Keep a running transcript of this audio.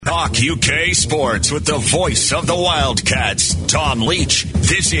Talk UK Sports with the voice of the Wildcats, Tom Leach.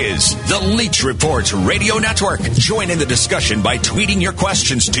 This is the Leach Report Radio Network. Join in the discussion by tweeting your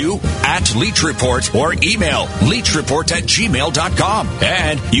questions to @LeachReport or email leachreport@gmail.com.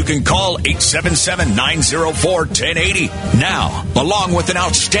 And you can call 877-904-1080. Now, along with an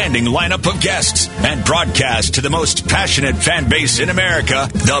outstanding lineup of guests and broadcast to the most passionate fan base in America,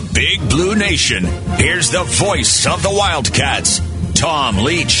 the Big Blue Nation. Here's the voice of the Wildcats, Tom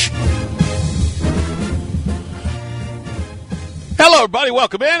Leach. Hello, everybody.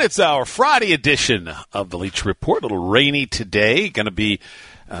 Welcome in. It's our Friday edition of the Leach Report. A little rainy today. Going to be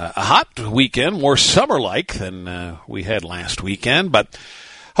a hot weekend, more summer-like than we had last weekend. But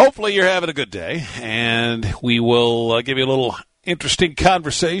hopefully you're having a good day, and we will give you a little interesting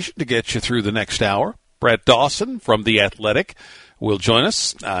conversation to get you through the next hour. Brett Dawson from The Athletic will join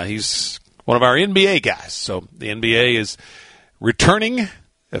us. He's one of our NBA guys. So the NBA is returning,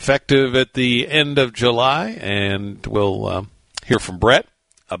 effective at the end of July, and we'll hear from Brett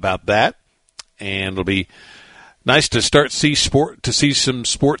about that. And it'll be nice to see some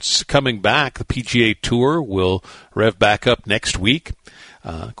sports coming back. The PGA Tour will rev back up next week.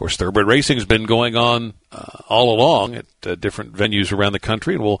 Of course, thoroughbred racing has been going on all along at different venues around the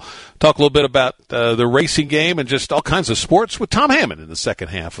country, and we'll talk a little bit about the racing game and just all kinds of sports with Tom Hammond in the second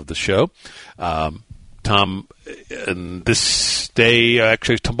half of the show. Tom, and this day,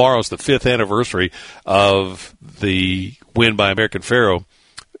 actually tomorrow's the 5th anniversary of the win by American Pharoah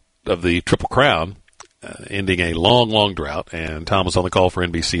of the Triple Crown, ending a long, long drought, and Tom was on the call for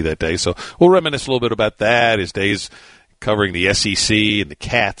NBC that day, so we'll reminisce a little bit about that, his days covering the SEC and the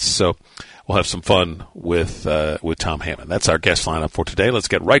Cats, so we'll have some fun with Tom Hammond. That's our guest lineup for today. Let's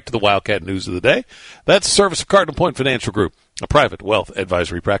get right to the Wildcat news of the day. That's the service of Cardinal Point Financial Group, a private wealth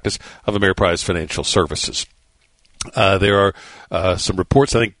advisory practice of Ameriprise Financial Services. There are some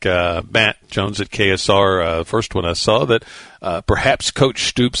reports. I think Matt Jones at KSR, first one I saw, that perhaps Coach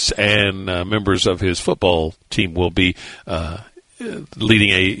Stoops and members of his football team will be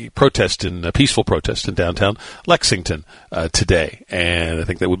leading a peaceful protest in downtown Lexington today, and I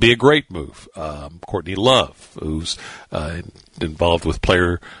think that would be a great move. Courtney Love, who's involved with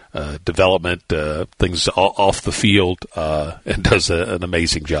player development, things off the field, and does an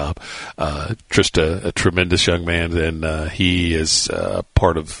amazing job. Just a tremendous young man, and he is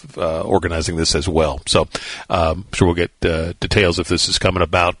part of organizing this as well. So I'm sure we'll get details if this is coming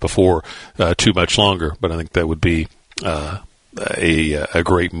about before too much longer, but I think that would be a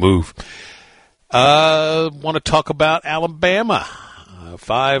great move. Want to talk about Alabama.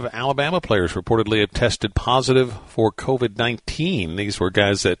 5 Alabama players reportedly have tested positive for COVID-19. These were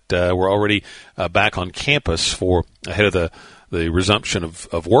guys that were already back on campus ahead of the resumption of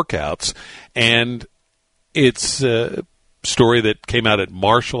workouts. And it's a story that came out at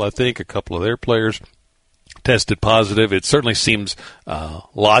Marshall, I think. A couple of their players tested positive. It certainly seems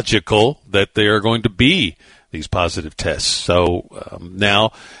logical that they are going to be these positive tests. So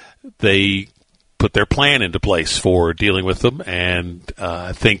now they put their plan into place for dealing with them, and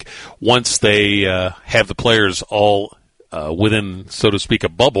I think once they have the players all within, so to speak, a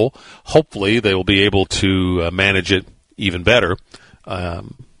bubble, hopefully they will be able to manage it even better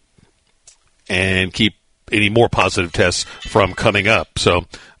and keep any more positive tests from coming up. So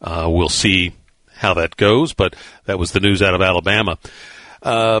we'll see how that goes, but that was the news out of Alabama.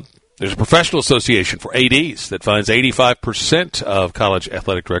 There's a professional association for ADs that finds 85% of college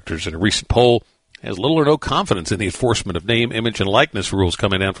athletic directors in a recent poll has little or no confidence in the enforcement of name, image, and likeness rules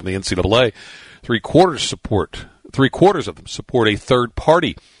coming down from the NCAA. Three quarters of them support a third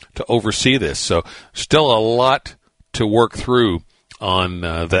party to oversee this. So still a lot to work through on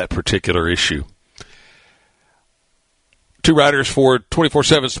that particular issue. 2 writers for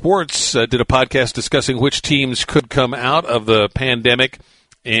 24/7 Sports did a podcast discussing which teams could come out of the pandemic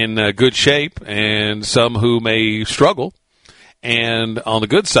in good shape and some who may struggle. And on the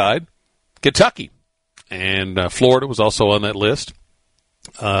good side, Kentucky. And Florida was also on that list.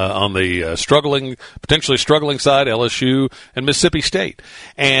 On the potentially struggling side, LSU and Mississippi State.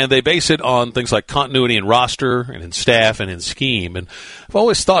 And they base it on things like continuity in roster and in staff and in scheme. And I've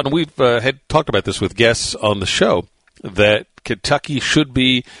always thought, and we've had talked about this with guests on the show, that Kentucky should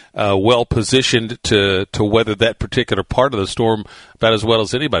be well positioned to weather that particular part of the storm about as well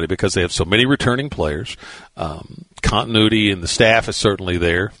as anybody, because they have so many returning players. Continuity in the staff is certainly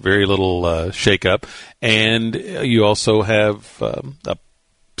there, very little shakeup, and you also have a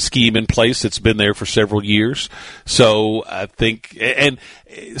scheme in place that's been there for several years. So I think, and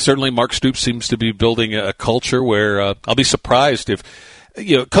certainly Mark Stoops seems to be building a culture where I'll be surprised if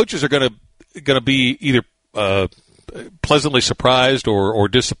coaches are going to be either pleasantly surprised or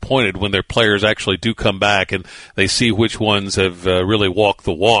disappointed when their players actually do come back and they see which ones have really walked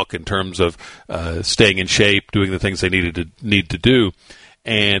the walk in terms of staying in shape, doing the things they need to do,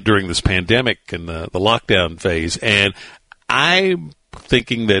 and during this pandemic and the lockdown phase. And I'm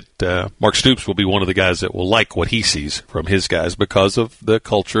thinking that Mark Stoops will be one of the guys that will like what he sees from his guys because of the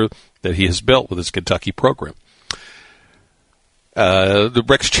culture that he has built with his Kentucky program. The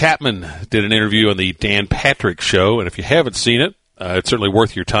Rex Chapman did an interview on the Dan Patrick Show, and if you haven't seen it, it's certainly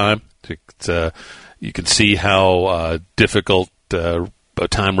worth your time. You can see how difficult a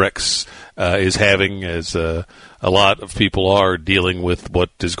time Rex is having, as a lot of people are dealing with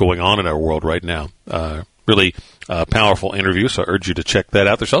what is going on in our world right now. Really powerful interview, so I urge you to check that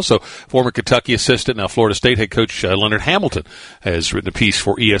out. There's also former Kentucky assistant, now Florida State head coach Leonard Hamilton has written a piece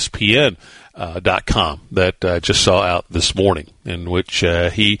for ESPN.com that I just saw out this morning, in which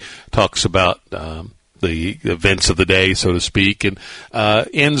he talks about the events of the day, so to speak, and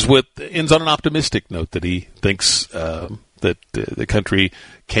ends on an optimistic note that he thinks that the country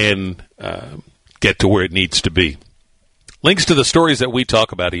can get to where it needs to be. Links to the stories that we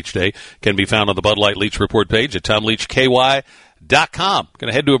talk about each day can be found on the Bud Light Leach Report page at TomLeachKY.com.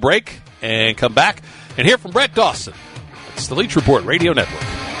 Going to head to a break and come back and hear from Brett Dawson. It's the Leach Report Radio Network.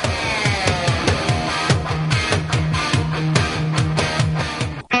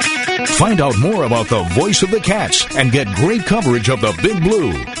 Find out more about the voice of the Cats and get great coverage of the Big Blue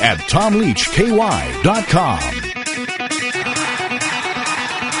at TomLeachKY.com.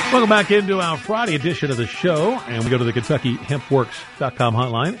 Welcome back into our Friday edition of the show, and we go to the KentuckyHempWorks.com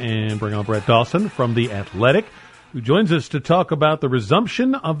hotline and bring on Brett Dawson from The Athletic, who joins us to talk about the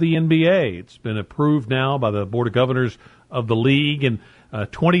resumption of the NBA. It's been approved now by the Board of Governors of the league, and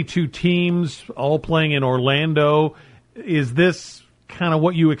 22 teams all playing in Orlando. Is this kind of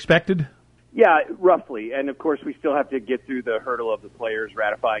what you expected? Yeah, roughly. And, of course, we still have to get through the hurdle of the players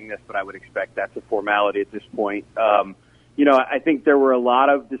ratifying this, but I would expect that's a formality at this point. I think there were a lot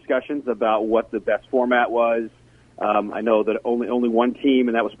of discussions about what the best format was. I know that only one team,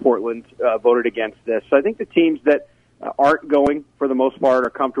 and that was Portland, voted against this. So I think the teams that aren't going, for the most part, are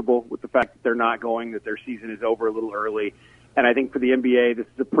comfortable with the fact that they're not going, that their season is over a little early. And I think for the NBA, this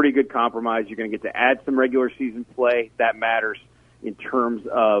is a pretty good compromise. You're going to get to add some regular season play. That matters in terms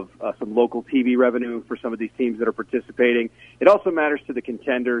of some local TV revenue for some of these teams that are participating. It also matters to the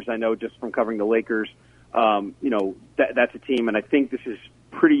contenders. I know just from covering the Lakers, that's a team, and I think this is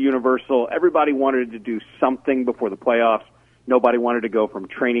pretty universal. Everybody wanted to do something before the playoffs. Nobody wanted to go from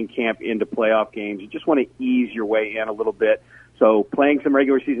training camp into playoff games. You just want to ease your way in a little bit. So playing some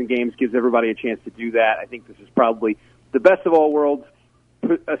regular season games gives everybody a chance to do that. I think this is probably the best of all worlds,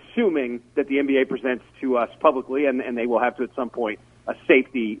 assuming that the NBA presents to us publicly, and they will have to at some point, a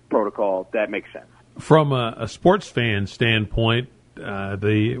safety protocol that makes sense. From a sports fan standpoint,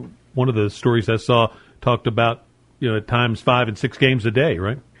 one of the stories I saw talked about, at times 5 and 6 games a day,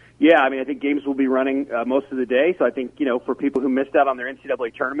 right? Yeah, I think games will be running most of the day. So I think, for people who missed out on their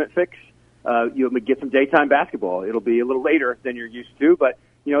NCAA tournament fix, you'll get some daytime basketball. It'll be a little later than you're used to, but,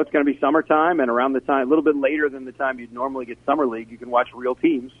 it's going to be summertime, and around the time, a little bit later than the time you'd normally get Summer League, you can watch real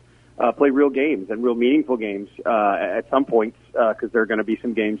teams play real games and real meaningful games at some points, because there are going to be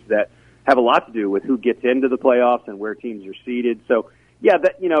some games that have a lot to do with who gets into the playoffs and where teams are seeded. So, yeah,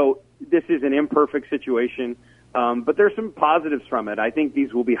 this is an imperfect situation, but there's some positives from it. I think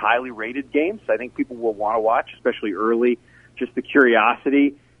these will be highly rated games. I think people will want to watch, especially early, just the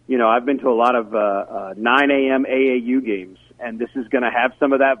curiosity. I've been to a lot of 9 a.m. AAU games, and this is going to have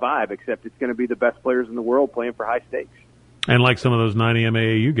some of that vibe, except it's going to be the best players in the world playing for high stakes. And like some of those 9 a.m.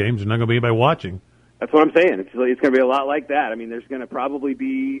 AAU games, there's not going to be anybody watching. That's what I'm saying. It's going to be a lot like that. There's going to probably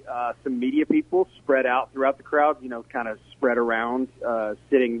be some media people spread out throughout the crowd, kind of spread around,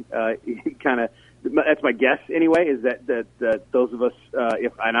 sitting kind of. That's my guess anyway, is that those of us,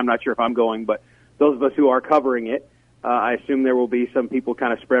 and I'm not sure if I'm going, but those of us who are covering it, I assume there will be some people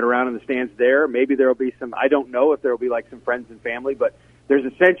kind of spread around in the stands there. Maybe there will be some, I don't know if there will be like some friends and family, but there's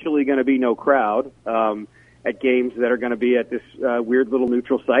essentially going to be no crowd at games that are going to be at this weird little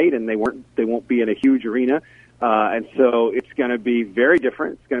neutral site, and they won't be in a huge arena. And so it's going to be very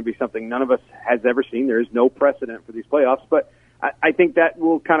different. It's going to be something none of us has ever seen. There is no precedent for these playoffs, but I think that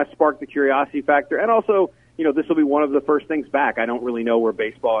will kind of spark the curiosity factor. And also, this will be one of the first things back. I don't really know where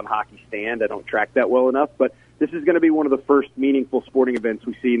baseball and hockey stand. I don't track that well enough, but this is going to be one of the first meaningful sporting events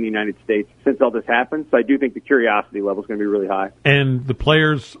we see in the United States since all this happened. So I do think the curiosity level is going to be really high. And the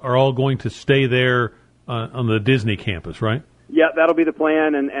players are all going to stay there on the Disney campus, right? Yeah, that'll be the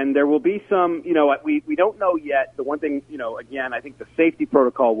plan, and there will be some, we don't know yet. The one thing, again, I think the safety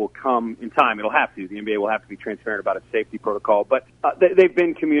protocol will come in time. It'll have to. The NBA will have to be transparent about its safety protocol. But they've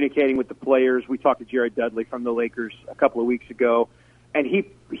been communicating with the players. We talked to Jared Dudley from the Lakers a couple of weeks ago, and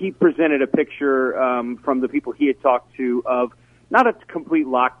he presented a picture from the people he had talked to of not a complete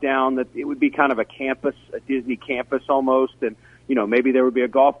lockdown, that it would be kind of a campus, a Disney campus almost, and maybe there would be a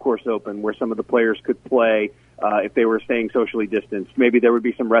golf course open where some of the players could play if they were staying socially distanced. Maybe there would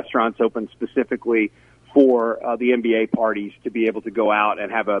be some restaurants open specifically for the NBA parties to be able to go out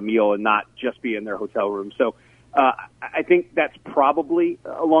and have a meal and not just be in their hotel room. So I think that's probably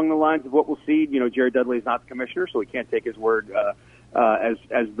along the lines of what we'll see. Jared Dudley is not the commissioner, so we can't take his word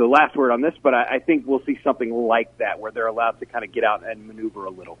as the last word on this, but I think we'll see something like that where they're allowed to kind of get out and maneuver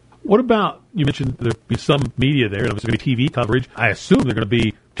a little. What about, you mentioned there'll be some media there, there's going to be TV coverage. I assume they're going to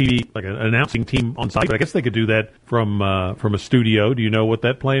be TV, like an announcing team on site, but I guess they could do that from a studio. Do you know what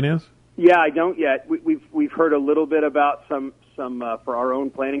that plan is? Yeah, I don't yet. We've heard a little bit about some for our own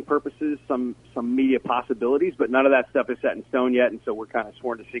planning purposes, some media possibilities, but none of that stuff is set in stone yet, and so we're kind of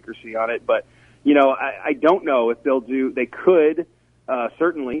sworn to secrecy on it. But I don't know if they'll do. They could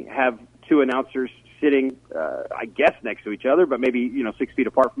certainly have two announcers sitting, I guess, next to each other, but maybe 6 feet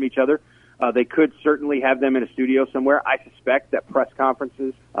apart from each other. They could certainly have them in a studio somewhere. I suspect that press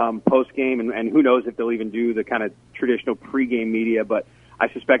conferences, post-game, and who knows if they'll even do the kind of traditional pre-game media, but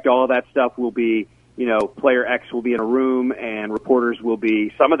I suspect all of that stuff will be, player X will be in a room and reporters will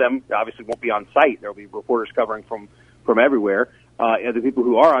be, some of them obviously won't be on site. There'll be reporters covering from everywhere. The people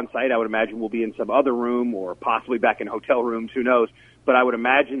who are on site, I would imagine, will be in some other room or possibly back in hotel rooms, who knows. But I would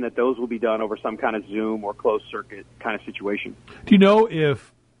imagine that those will be done over some kind of Zoom or closed circuit kind of situation. Do you know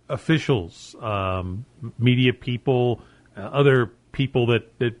if officials, media people, other people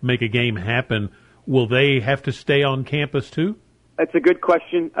that make a game happen, will they have to stay on campus too? That's a good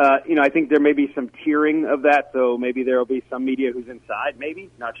question. I think there may be some tiering of that, so maybe there will be some media who's inside, maybe,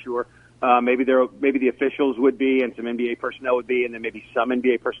 not sure. Maybe the officials would be and some NBA personnel would be, and then maybe some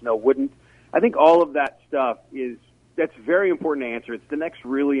NBA personnel wouldn't. I think all of that stuff that's very important to answer. It's the next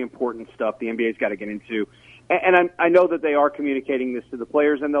really important stuff the NBA's got to get into. And I know that they are communicating this to the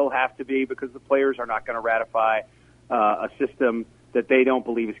players, and they'll have to be, because the players are not going to ratify a system that they don't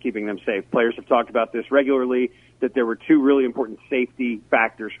believe is keeping them safe. Players have talked about this regularly, that there were two really important safety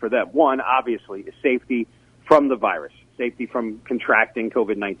factors for them. One, obviously, is safety from the virus, safety from contracting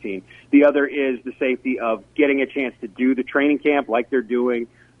COVID-19. The other is the safety of getting a chance to do the training camp like they're doing,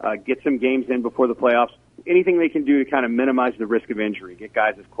 get some games in before the playoffs, anything they can do to kind of minimize the risk of injury, get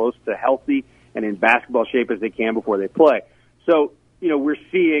guys as close to healthy and in basketball shape as they can before they play. So, we're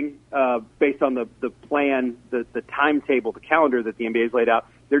seeing, based on the plan, the timetable, the calendar that the NBA has laid out,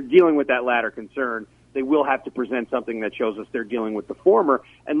 they're dealing with that latter concern. They will have to present something that shows us they're dealing with the former.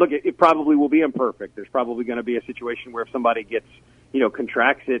 And look, it probably will be imperfect. There's probably going to be a situation where if somebody gets,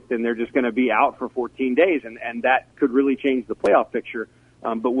 contracts it, then they're just going to be out for 14 days, and that could really change the playoff picture.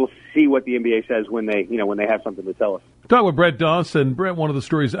 But we'll see what the NBA says when they have something to tell us. Talking with Brett Dawson. Brett, one of the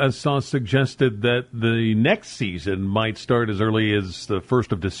stories I saw suggested that the next season might start as early as the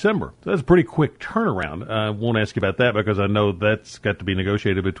 1st of December. So that's a pretty quick turnaround. I won't ask you about that because I know that's got to be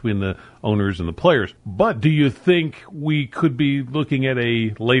negotiated between the owners and the players. But do you think we could be looking at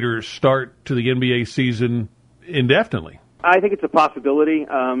a later start to the NBA season indefinitely? I think it's a possibility.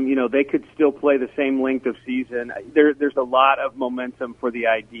 They could still play the same length of season. There's a lot of momentum for the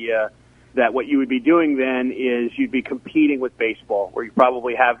idea that what you would be doing then is you'd be competing with baseball, where you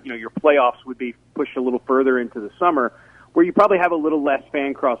probably have, your playoffs would be pushed a little further into the summer, where you probably have a little less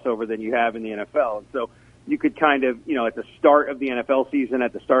fan crossover than you have in the NFL. And so you could kind of, at the start of the NFL season,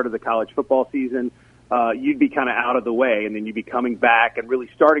 at the start of the college football season, you'd be kind of out of the way, and then you'd be coming back and really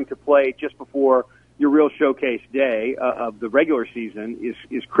starting to play just before your real showcase day of the regular season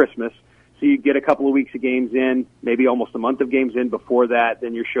is Christmas. So you get a couple of weeks of games in, maybe almost a month of games in before that,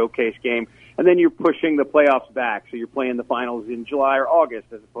 then your showcase game. And then you're pushing the playoffs back. So you're playing the finals in July or August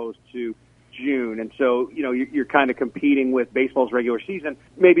as opposed to June. And so, you're kind of competing with baseball's regular season,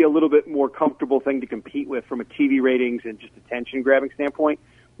 maybe a little bit more comfortable thing to compete with from a TV ratings and just attention-grabbing standpoint.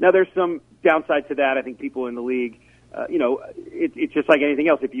 Now, there's some downside to that. I think people in the league, it's just like anything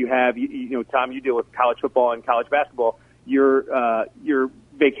else. If you have, Tom, you deal with college football and college basketball, your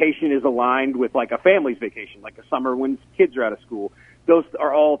vacation is aligned with like a family's vacation, like a summer when kids are out of school. Those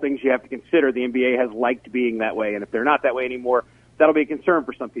are all things you have to consider. The NBA has liked being that way, and if they're not that way anymore, that'll be a concern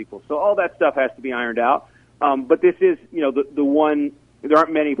for some people. So all that stuff has to be ironed out. But this is, the one, there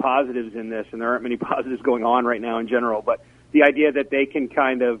aren't many positives in this, and there aren't many positives going on right now in general, but the idea that they can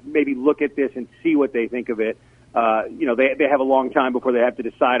kind of maybe look at this and see what they think of it, they have a long time before they have to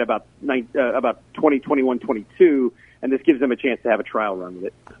decide about 2021, 22, and this gives them a chance to have a trial run with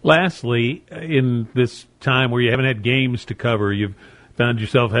it. Lastly, in this time where you haven't had games to cover, you've found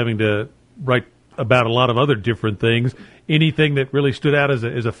yourself having to write about a lot of other different things. Anything that really stood out as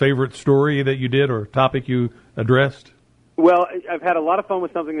a favorite story that you did or topic you addressed? Well, I've had a lot of fun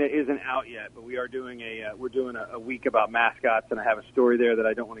with something that isn't out yet, but we are doing a week about mascots, and I have a story there that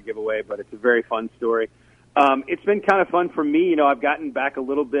I don't want to give away, but it's a very fun story. It's been kind of fun for me. I've gotten back a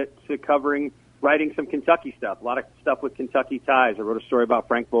little bit to writing some Kentucky stuff, a lot of stuff with Kentucky ties. I wrote a story about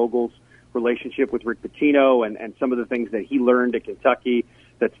Frank Vogel's relationship with Rick Pitino and some of the things that he learned at Kentucky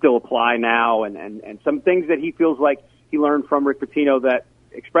that still apply now, and some things that he feels like he learned from Rick Pitino that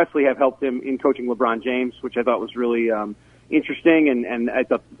expressly have helped him in coaching LeBron James, which I thought was really interesting. And I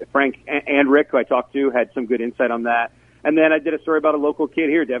thought Frank and Rick, who I talked to, had some good insight on that. And then I did a story about a local kid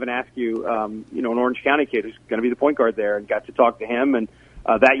here, Devin Askew, an Orange County kid who's going to be the point guard there, and got to talk to him. And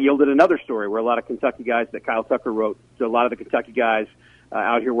that yielded another story where a lot of Kentucky guys that Kyle Tucker wrote, so a lot of the Kentucky guys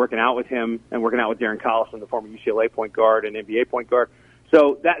out here working out with him and working out with Darren Collison, the former UCLA point guard and NBA point guard.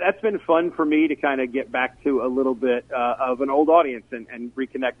 So that's been fun for me to kind of get back to a little bit of an old audience and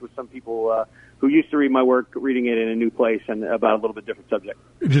reconnect with some people who used to read my work, reading it in a new place and about a little bit different subject.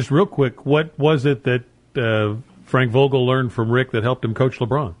 Just real quick, what was it that Frank Vogel learned from Rick that helped him coach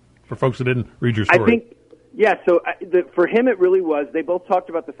LeBron, for folks that didn't read your story? I think, for him it really was, they both talked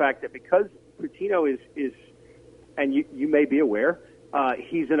about the fact that because Pitino is and you may be aware,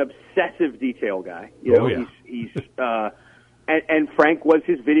 he's an obsessive detail guy. He's And Frank was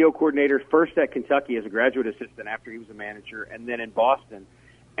his video coordinator first at Kentucky as a graduate assistant after he was a manager, and then in Boston.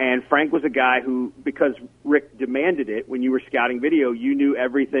 And Frank was a guy who, because Rick demanded it, when you were scouting video, you knew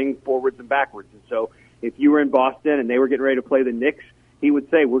everything forwards and backwards. And so if you were in Boston and they were getting ready to play the Knicks, he would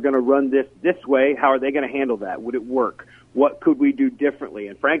say, we're going to run this way. How are they going to handle that? Would it work? What could we do differently?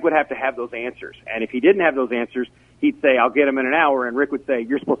 And Frank would have to have those answers. And if he didn't have those answers, he'd say, I'll get them in an hour. And Rick would say,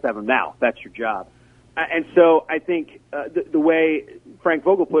 you're supposed to have them now. That's your job. And so I think the way Frank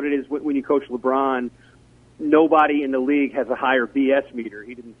Vogel put it is when you coach LeBron, nobody in the league has a higher BS meter.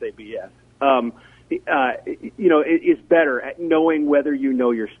 He didn't say BS. It is better at knowing whether you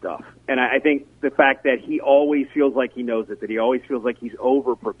know your stuff. And I think the fact that he always feels like he knows it, that he always feels like he's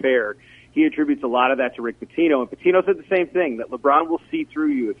over-prepared, he attributes a lot of that to Rick Pitino. And Pitino said the same thing, that LeBron will see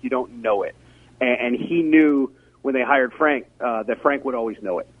through you if you don't know it. And he knew when they hired Frank that Frank would always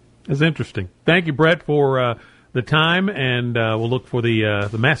know it. That's interesting. Thank you, Brett, for the time, and we'll look for the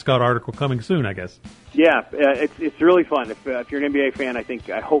mascot article coming soon, I guess. Yeah, it's really fun. If you're an NBA fan,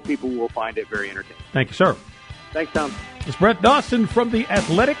 I hope people will find it very entertaining. Thank you, sir. Thanks, Tom. It's Brett Dawson from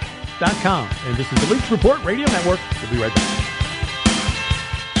theathletic.com, and this is the Leach Report Radio Network. We'll be right back.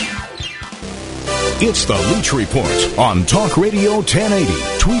 It's the Leach Report on Talk Radio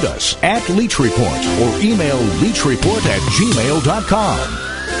 1080. Tweet us at Leach Report or email leachreport@gmail.com.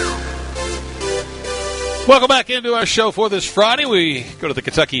 Welcome back into our show for this Friday. We go to the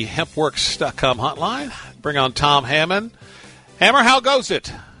KentuckyHempWorks.com hotline. Bring on Tom Hammond. Hammer, how goes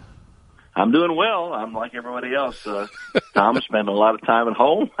it? I'm doing well. I'm like everybody else. Tom, spending a lot of time at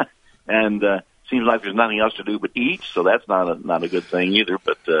home, and seems like there's nothing else to do but eat. So that's not a good thing either.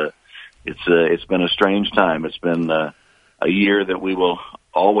 But it's been a strange time. It's been a year that we will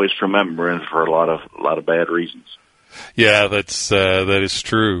always remember, and for a lot of bad reasons. Yeah, that is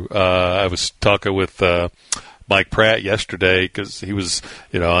true. I was talking with Mike Pratt yesterday because he was,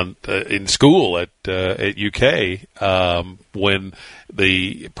 in school at UK when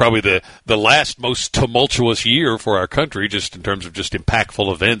probably the last most tumultuous year for our country, just in terms of just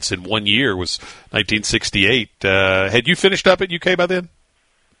impactful events in one year, was 1968. Had you finished up at UK by then?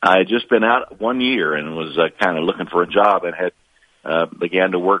 I had just been out 1 year and was kind of looking for a job and had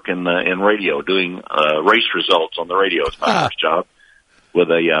began to work in radio, doing race results on the radio. It's my first job, with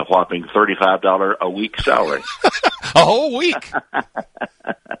a whopping $35 a week salary. A whole week.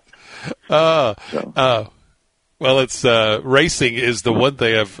 Well, it's racing is the one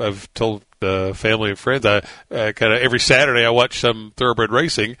thing I've told family and friends. I kind of every Saturday I watch some thoroughbred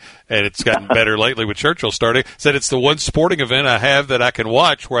racing, and it's gotten better lately with Churchill starting. Said it's the one sporting event I have that I can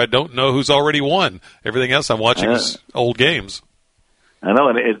watch where I don't know who's already won. Everything else I'm watching is old games. I know,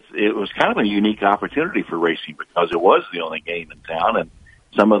 and it was kind of a unique opportunity for racing because it was the only game in town, and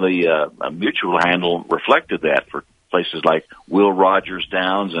some of the mutual handle reflected that for places like Will Rogers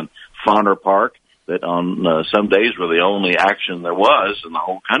Downs and Fauner Park, that on some days were the only action there was in the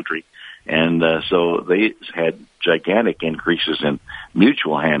whole country. And so they had gigantic increases in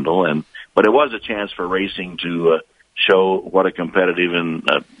mutual handle, but it was a chance for racing to show what a competitive and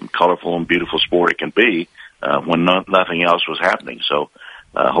colorful and beautiful sport it can be when nothing else was happening. So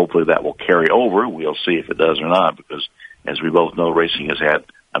hopefully that will carry over. We'll see if it does or not, because as we both know, racing has had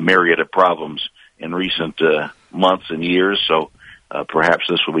a myriad of problems in recent months and years. So perhaps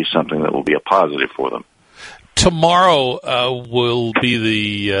this will be something that will be a positive for them. Tomorrow will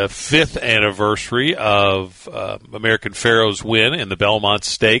be the fifth anniversary of American Pharoah's win in the Belmont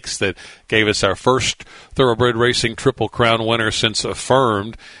Stakes that gave us our first thoroughbred racing Triple Crown winner since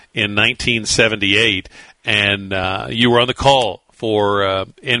affirmed in 1978. And you were on the call for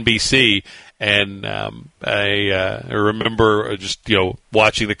NBC, and I remember just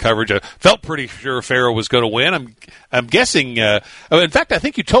watching the coverage. I felt pretty sure Pharoah was going to win. I'm guessing. In fact, I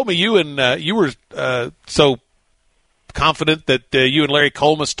think you told me you were so confident that you and Larry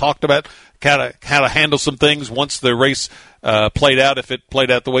Colmus talked about how to handle some things once the race played out, if it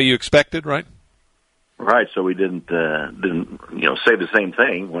played out the way you expected, right? Right. So we didn't say the same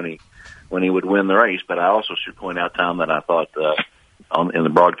thing when he would win the race. But I also should point out, Tom, that I thought in the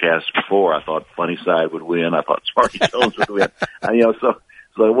broadcast before, I thought Funny Side would win. I thought Sparky Jones would win.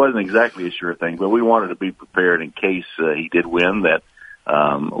 So it wasn't exactly a sure thing. But we wanted to be prepared in case he did win, that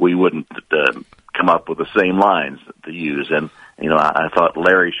we wouldn't come up with the same lines to use. And I thought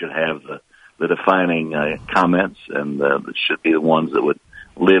Larry should have the defining comments, and it should be the ones that would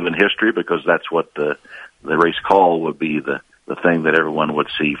live in history, because that's what the race call would be, the thing that everyone would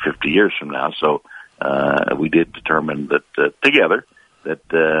see 50 years from now. So we did determine that together that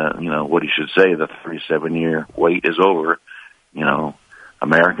what he should say, the 37-year wait is over.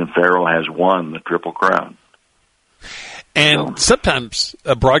 American Pharoah has won the Triple Crown. And sometimes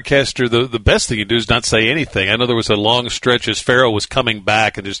a broadcaster, the best thing you do is not say anything. I know there was a long stretch as Pharoah was coming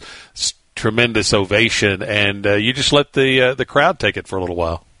back, and just tremendous ovation, and you just let the crowd take it for a little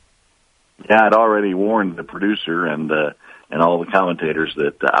while. Yeah, I'd already warned the producer and all the commentators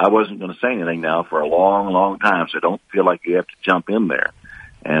that I wasn't going to say anything now for a long, long time, so don't feel like you have to jump in there.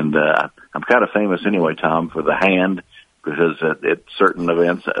 And I'm kind of famous anyway, Tom, for the hand, because at certain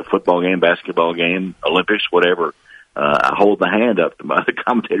events, a football game, basketball game, Olympics, whatever, I hold the hand up to the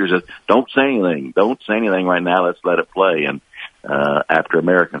commentators and don't say anything. Don't say anything right now. Let's let it play. And after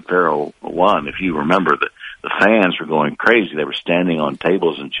American Pharoah won, if you remember, the fans were going crazy. They were standing on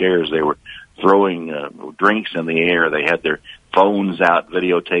tables and chairs. They were throwing drinks in the air. They had their phones out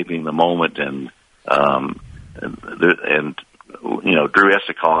videotaping the moment. And Drew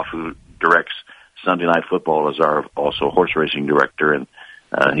Esikoff, who directs Sunday Night Football, is our also horse racing director, and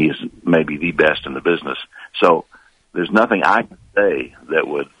he's maybe the best in the business. So there's nothing I can say that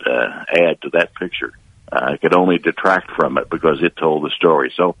would add to that picture. I could only detract from it because it told the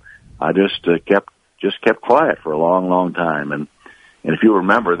story. So I just kept quiet for a long, long time. And if you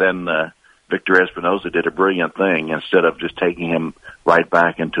remember, then Victor Espinoza did a brilliant thing. Instead of just taking him right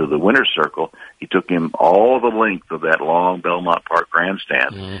back into the winner's circle, he took him all the length of that long Belmont Park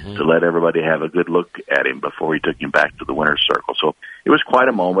grandstand to let everybody have a good look at him before he took him back to the winner's circle. So it was quite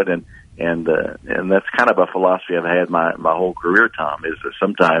a moment, and that's kind of a philosophy I've had my whole career, Tom, is that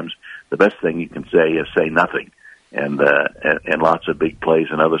sometimes the best thing you can say is say nothing. And lots of big plays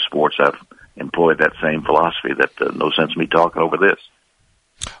in other sports, I've employed that same philosophy, that no sense me talking over this.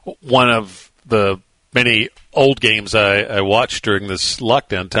 One of the many old games I watched during this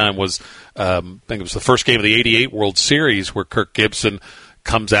lockdown time was, I think it was the first game of the '88 World Series, where Kirk Gibson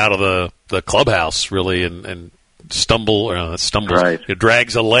comes out of the clubhouse really and stumbles, right. It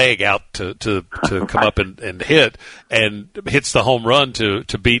drags a leg out to come up and hits the home run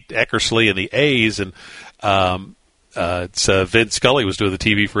to beat Eckersley and the A's. And it's Vince Scully was doing the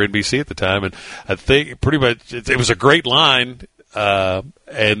TV for NBC at the time, and I think pretty much it was a great line.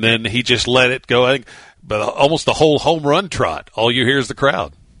 And then he just let it go. I think, but almost the whole home run trot, all you hear is the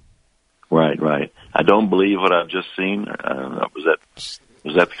crowd. Right. I don't believe what I've just seen.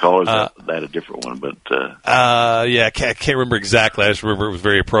 Was that the call, or is that a different one? But yeah, I can't remember exactly. I just remember it was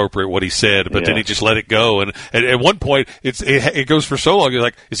very appropriate what he said. But then he just let it go, and at one point it goes for so long. You're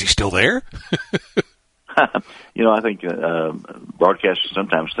like, is he still there? I think broadcasters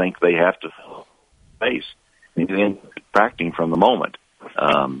sometimes think they have to face and distracting from the moment.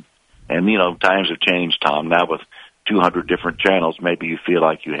 And times have changed, Tom. Now with 200 different channels, maybe you feel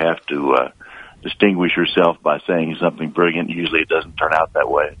like you have to distinguish yourself by saying something brilliant. Usually it doesn't turn out that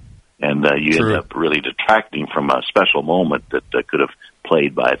way. And you end up really detracting from a special moment that could have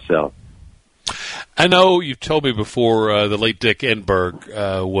played by itself. I know you've told me before the late Dick Enberg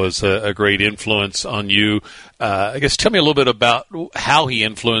was a great influence on you. I guess tell me a little bit about how he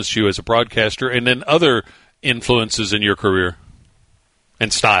influenced you as a broadcaster, and then other influences in your career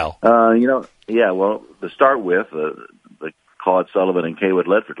and style. Yeah, well, to start with, the Claude Sullivan and Kaywood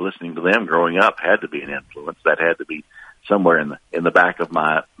Ledford, listening to them growing up had to be an influence. That had to be somewhere in the back of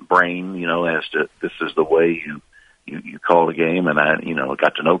my brain, as to this is the way you call a game. And I,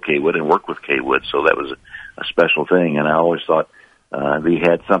 got to know Kaywood and work with Kaywood, so that was a special thing. And I always thought he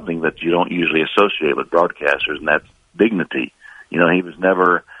had something that you don't usually associate with broadcasters, and that's dignity. He was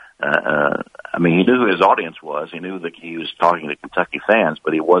never. He knew who his audience was. He knew that he was talking to Kentucky fans,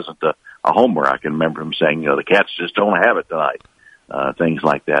 but he wasn't a homer. I can remember him saying, the Cats just don't have it tonight, things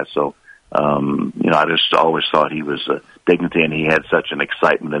like that. So, I just always thought he was dignity, and he had such an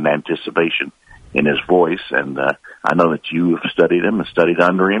excitement and anticipation in his voice. And I know that you have studied him and studied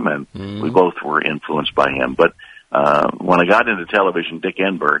under him, and we both were influenced by him. But when I got into television, Dick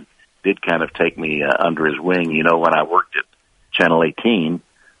Enberg did kind of take me under his wing. When I worked at Channel 18,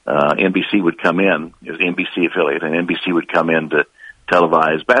 NBC would come in, it was NBC affiliate, and NBC would come in to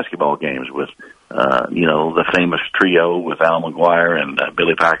televise basketball games with, the famous trio with Al McGuire and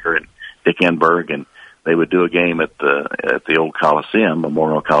Billy Packer and Dick Enberg, and they would do a game at the old Coliseum,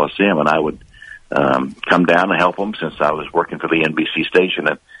 Memorial Coliseum, and I would come down and help them since I was working for the NBC station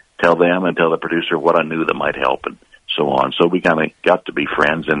and tell them and tell the producer what I knew that might help and so on. So we kind of got to be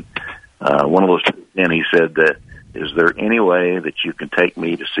friends, and one of those, and he said that, is there any way that you can take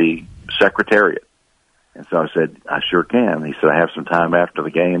me to see Secretariat? And so I said, I sure can. He said, I have some time after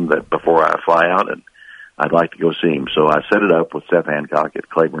the game before I fly out, and I'd like to go see him. So I set it up with Seth Hancock at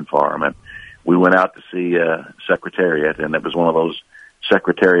Claiborne Farm, and we went out to see Secretariat, and it was one of those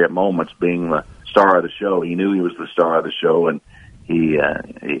Secretariat moments, being the star of the show. He knew he was the star of the show, and he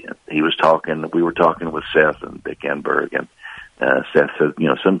was talking. We were talking with Seth and Dick Enberg, and Seth said,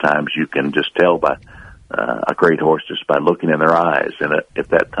 sometimes you can just tell by a great horse just by looking in their eyes. And at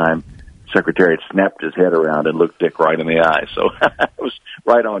that time, Secretariat snapped his head around and looked Dick right in the eye. So it was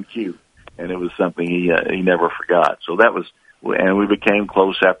right on cue, and it was something he never forgot. So that was, and we became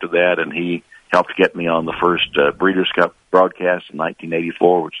close after that, and he helped get me on the first Breeders' Cup broadcast in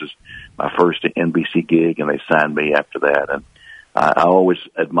 1984, which is my first NBC gig, and they signed me after that. And I always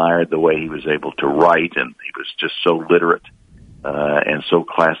admired the way he was able to write, and he was just so literate and so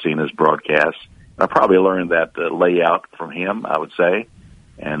classy in his broadcasts. I probably learned that layout from him, I would say.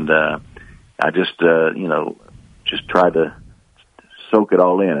 And I just, just tried to soak it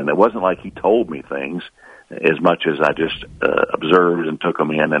all in. And it wasn't like he told me things as much as I just observed and took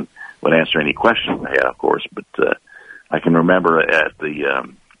them in and would answer any questions I had, of course. But I can remember at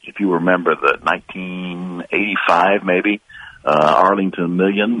if you remember the 1985 maybe, Arlington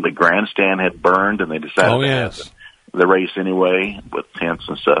Million, the grandstand had burned, and they decided to have the race anyway with tents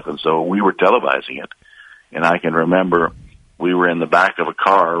and stuff, and so we were televising it. And I can remember we were in the back of a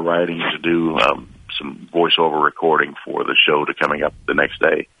car riding to do some voiceover recording for the show coming up the next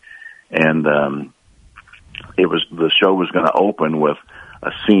day, and the show was going to open with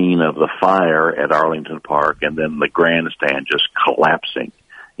a scene of the fire at Arlington Park, and then the grandstand just collapsing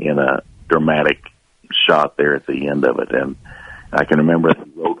in a dramatic shot there at the end of it. And I can remember he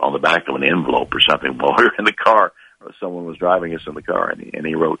wrote on the back of an envelope or something while we were in the car. Someone was driving us in the car, and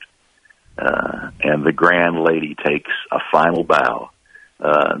he wrote, and the grand lady takes a final bow.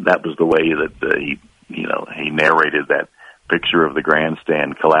 That was the way that he narrated that picture of the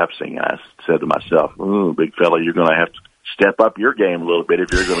grandstand collapsing. I said to myself, "Ooh, big fella, you're going to have to step up your game a little bit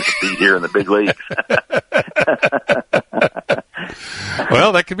if you're going to compete here in the big leagues."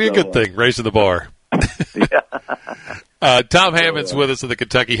 Well, that could be a good thing, raising the bar. Tom Hammond's with us at the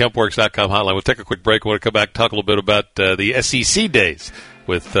KentuckyHempWorks.com hotline. We'll take a quick break. I want to come back and talk a little bit about the SEC days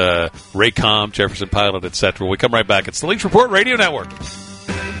with Ray Com, Jefferson Pilot, etc. When we come right back, it's the Leach Report Radio Network.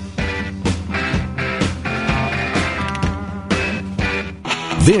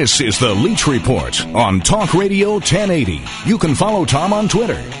 This is the Leach Report on Talk Radio 1080. You can follow Tom on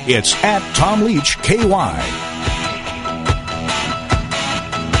Twitter. It's @TomLeachKY.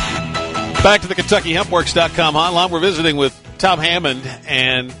 Back to the KentuckyHempWorks.com hotline. We're visiting with Tom Hammond,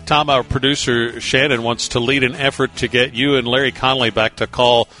 and Tom, our producer, Shannon, wants to lead an effort to get you and Larry Connolly back to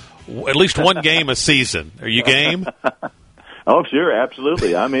call at least one game a season. Are you game? Oh, sure,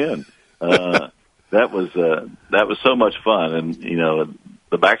 absolutely. I'm in. That was so much fun, and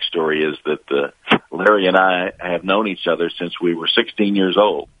the backstory is that Larry and I have known each other since we were 16 years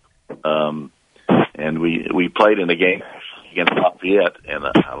old, and we played in a game against Lafayette, and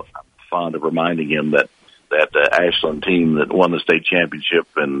I'm fond of reminding him that Ashland team that won the state championship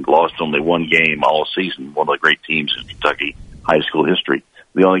and lost only one game all season, one of the great teams in Kentucky high school history.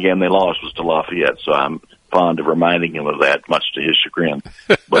 The only game they lost was to Lafayette, so I'm fond of reminding him of that, much to his chagrin.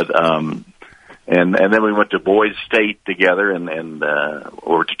 But and then we went to Boys State together, and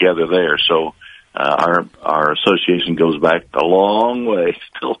we're together there. So our association goes back a long way,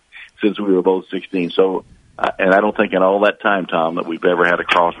 still since we were both 16. So, and I don't think in all that time, Tom, that we've ever had a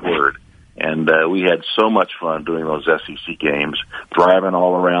crossword. And we had so much fun doing those SEC games, driving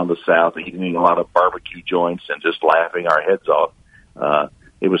all around the South, eating a lot of barbecue joints, and just laughing our heads off.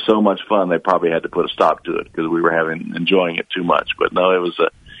 It was so much fun they probably had to put a stop to it because we were enjoying it too much. But no,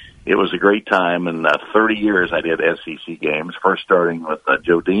 it was a great time. And 30 years I did SEC games, first starting with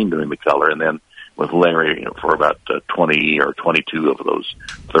Joe Dean doing the color, and then with Larry for about 20 or 22 of those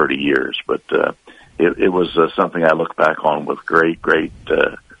 30 years. But it was something I look back on with great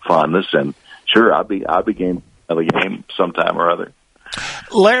fondness. And sure, I'll be game another game sometime or other.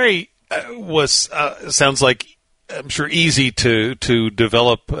 Larry was sounds like, I'm sure, easy to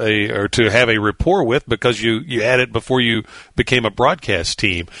develop or to have a rapport with because you had it before you became a broadcast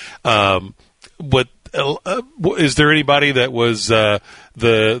team. But is there anybody that was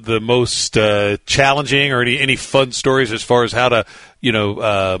the most challenging, or any fun stories as far as how to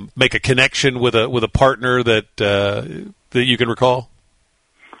make a connection with a partner that you can recall?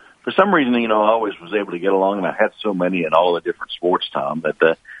 For some reason, I always was able to get along, and I had so many in all the different sports, Tom,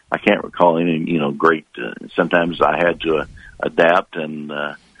 that I can't recall any, great. Sometimes I had to adapt, and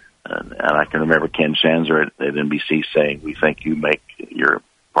I can remember Ken Shanzer at NBC saying, "We think you make your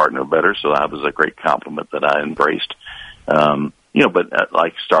partner better." So that was a great compliment that I embraced. But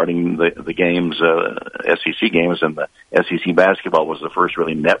like starting the games, SEC games, and the SEC basketball was the first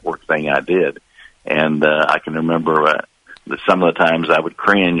really network thing I did, and I can remember. Some of the times I would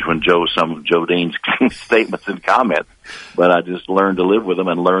cringe when some of Joe Dean's statements and comments, but I just learned to live with him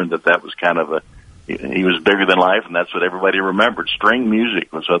and learned that was kind of he was bigger than life, and that's what everybody remembered. String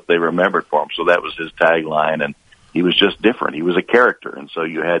music was what they remembered for him, so that was his tagline, and he was just different. He was a character, and so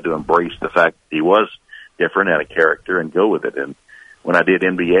you had to embrace the fact that he was different and a character and go with it. And when I did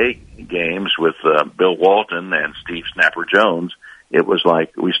NBA games with Bill Walton and Steve Snapper Jones, it was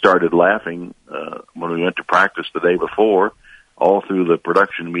like we started laughing when we went to practice the day before, all through the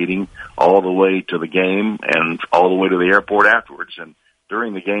production meeting, all the way to the game, and all the way to the airport afterwards, and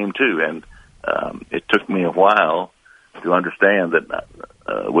during the game too. And it took me a while to understand that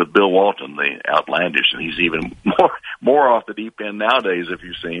with Bill Walton, the outlandish, and he's even more off the deep end nowadays if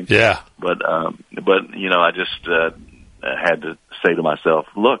you've seen. Yeah. But I just had to say to myself,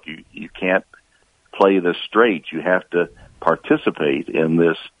 look, you can't play this straight. You have to participate in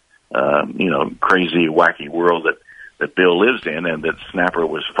this, crazy, wacky world that Bill lives in, and that Snapper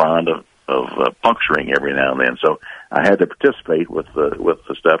was fond of puncturing every now and then. So I had to participate with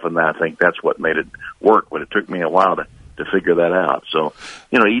the stuff, and I think that's what made it work. But it took me a while to figure that out. So,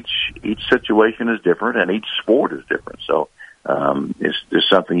 each situation is different, and each sport is different. So it's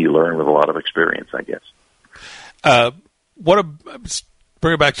something you learn with a lot of experience, I guess.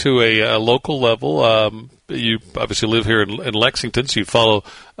 Bring it back to a local level. You obviously live here in Lexington, so you follow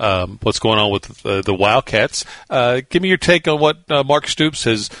what's going on with the Wildcats. Give me your take on what Mark Stoops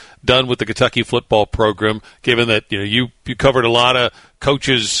has done with the Kentucky football program, given that you covered a lot of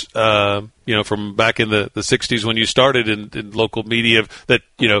coaches from back in the 60s when you started in local media that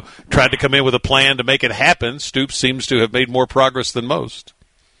tried to come in with a plan to make it happen. Stoops seems to have made more progress than most.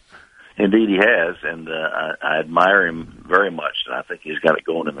 Indeed, he has, and I admire him very much, and I think he's got it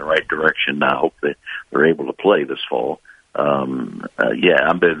going in the right direction. I hope that they're able to play this fall.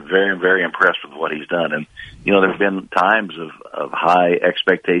 I've been very, very impressed with what he's done. And, there have been times of high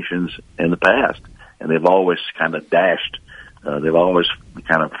expectations in the past, and they've always kind of dashed. They've always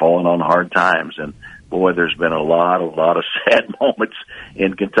kind of fallen on hard times. And, boy, there's been a lot of sad moments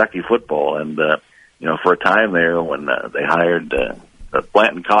in Kentucky football. And, for a time there when they hired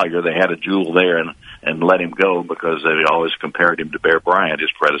Blanton Collier, they had a jewel there and let him go because they always compared him to Bear Bryant,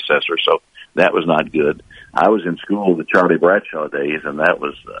 his predecessor. So that was not good. I was in school the Charlie Bradshaw days, and that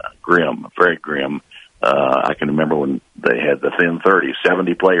was grim, very grim. I can remember when they had the thin 30,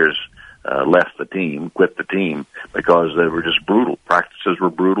 70 players left the team, quit the team because they were just brutal. Practices were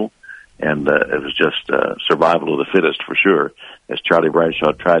brutal, and it was just survival of the fittest for sure, as Charlie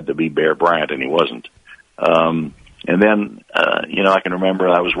Bradshaw tried to be Bear Bryant, and he wasn't. And then, I can remember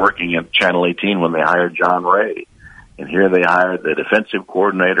I was working at Channel 18 when they hired John Ray. And here they hired the defensive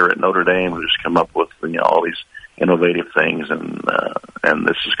coordinator at Notre Dame who's come up with, all these innovative things. And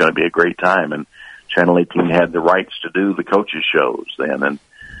this is going to be a great time. And Channel 18 had the rights to do the coaches' shows then. And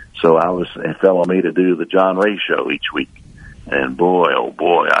so it fell on me to do the John Ray show each week. And boy, oh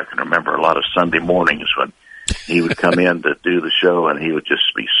boy, I can remember a lot of Sunday mornings when he would come in to do the show and he would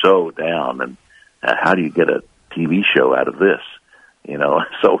just be so down. And how do you get a TV show out of this?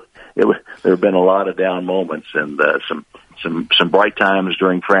 So there have been a lot of down moments and some bright times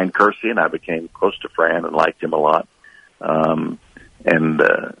during Fran Kersey, and I became close to Fran and liked him a lot.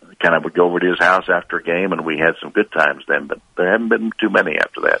 Kind of would go over to his house after a game, and we had some good times then, but there haven't been too many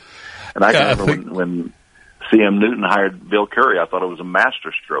after that. And I can remember when C.M. Newton hired Bill Curry, I thought it was a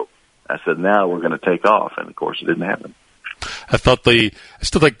masterstroke. I said, now we're going to take off, and of course it didn't happen. I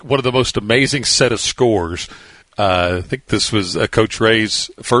still think one of the most amazing set of scores, I think this was Coach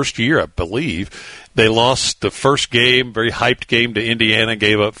Ray's first year, I believe. They lost the first game, very hyped game to Indiana,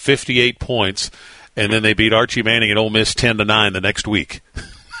 gave up 58 points, and then they beat Archie Manning and Ole Miss 10-9 the next week.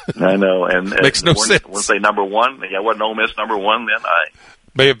 I know, and makes no sense. Weren't they number one? Yeah, wasn't Ole Miss number one then? I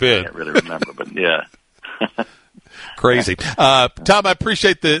may have been. I can't really remember, but yeah. Crazy. Tom, I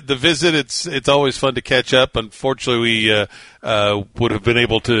appreciate the visit. It's always fun to catch up. Unfortunately, we would have been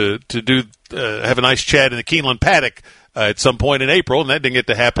able to have a nice chat in the Keeneland paddock at some point in April, and that didn't get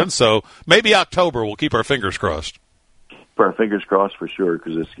to happen. So maybe October. We'll keep our fingers crossed. Keep our fingers crossed for sure,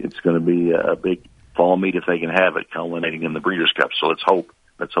 because it's going to be a big fall meet if they can have it, culminating in the Breeders' Cup. So let's hope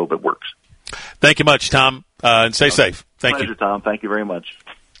it works. Thank you much, Tom, and stay safe. Thank Pleasure, you, Tom. Thank you very much.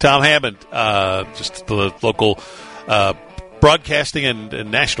 Tom Hammond, just the local broadcasting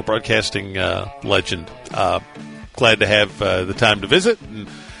and national broadcasting legend. Glad to have the time to visit, and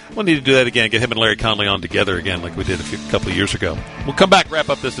we'll need to do that again, get him and Larry Conley on together again like we did a couple of years ago. We'll come back, wrap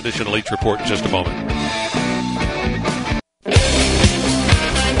up this edition of Leach Report in just a moment.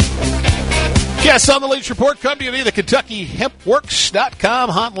 Yes, on the Leach Report, come to you via the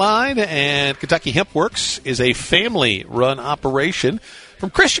KentuckyHempWorks.com hotline, and Kentucky Hemp Works is a family-run operation from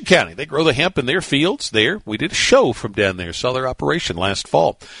Christian County. They grow the hemp in their fields there. We did a show from down there, saw their operation last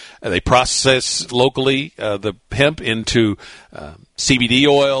fall. They process locally the hemp into CBD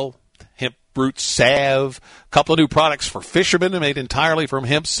oil, hemp root salve, a couple of new products for fishermen made entirely from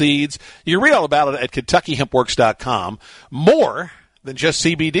hemp seeds. You can read all about it at KentuckyHempWorks.com. More than just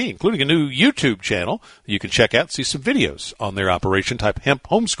CBD, including a new YouTube channel you can check out and see some videos on their operation. Type Hemp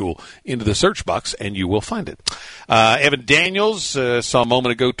Homeschool into the search box, and you will find it. Evan Daniels saw a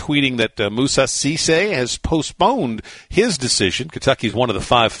moment ago tweeting that Moussa Cisse has postponed his decision. Kentucky's one of the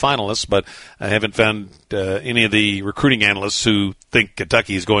 5 finalists, but I haven't found any of the recruiting analysts who think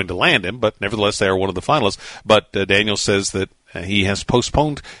Kentucky is going to land him, but nevertheless they are one of the finalists. But Daniels says that he has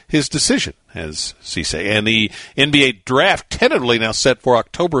postponed his decision, as Cisse. And the NBA draft tentatively now set for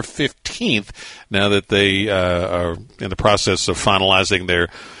October 15th, now that they are in the process of finalizing their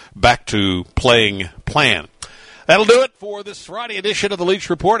back-to-playing plan. That'll do it for this Friday edition of the Leach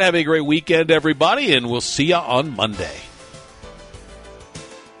Report. Have a great weekend, everybody, and we'll see you on Monday.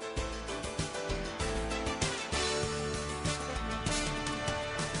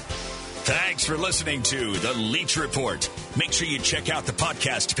 Thanks for listening to The Leach Report. Make sure you check out the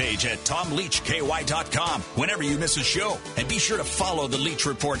podcast page at TomLeachKY.com whenever you miss a show. And be sure to follow The Leach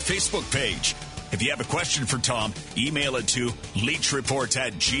Report Facebook page. If you have a question for Tom, email it to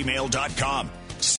leachreport@gmail.com.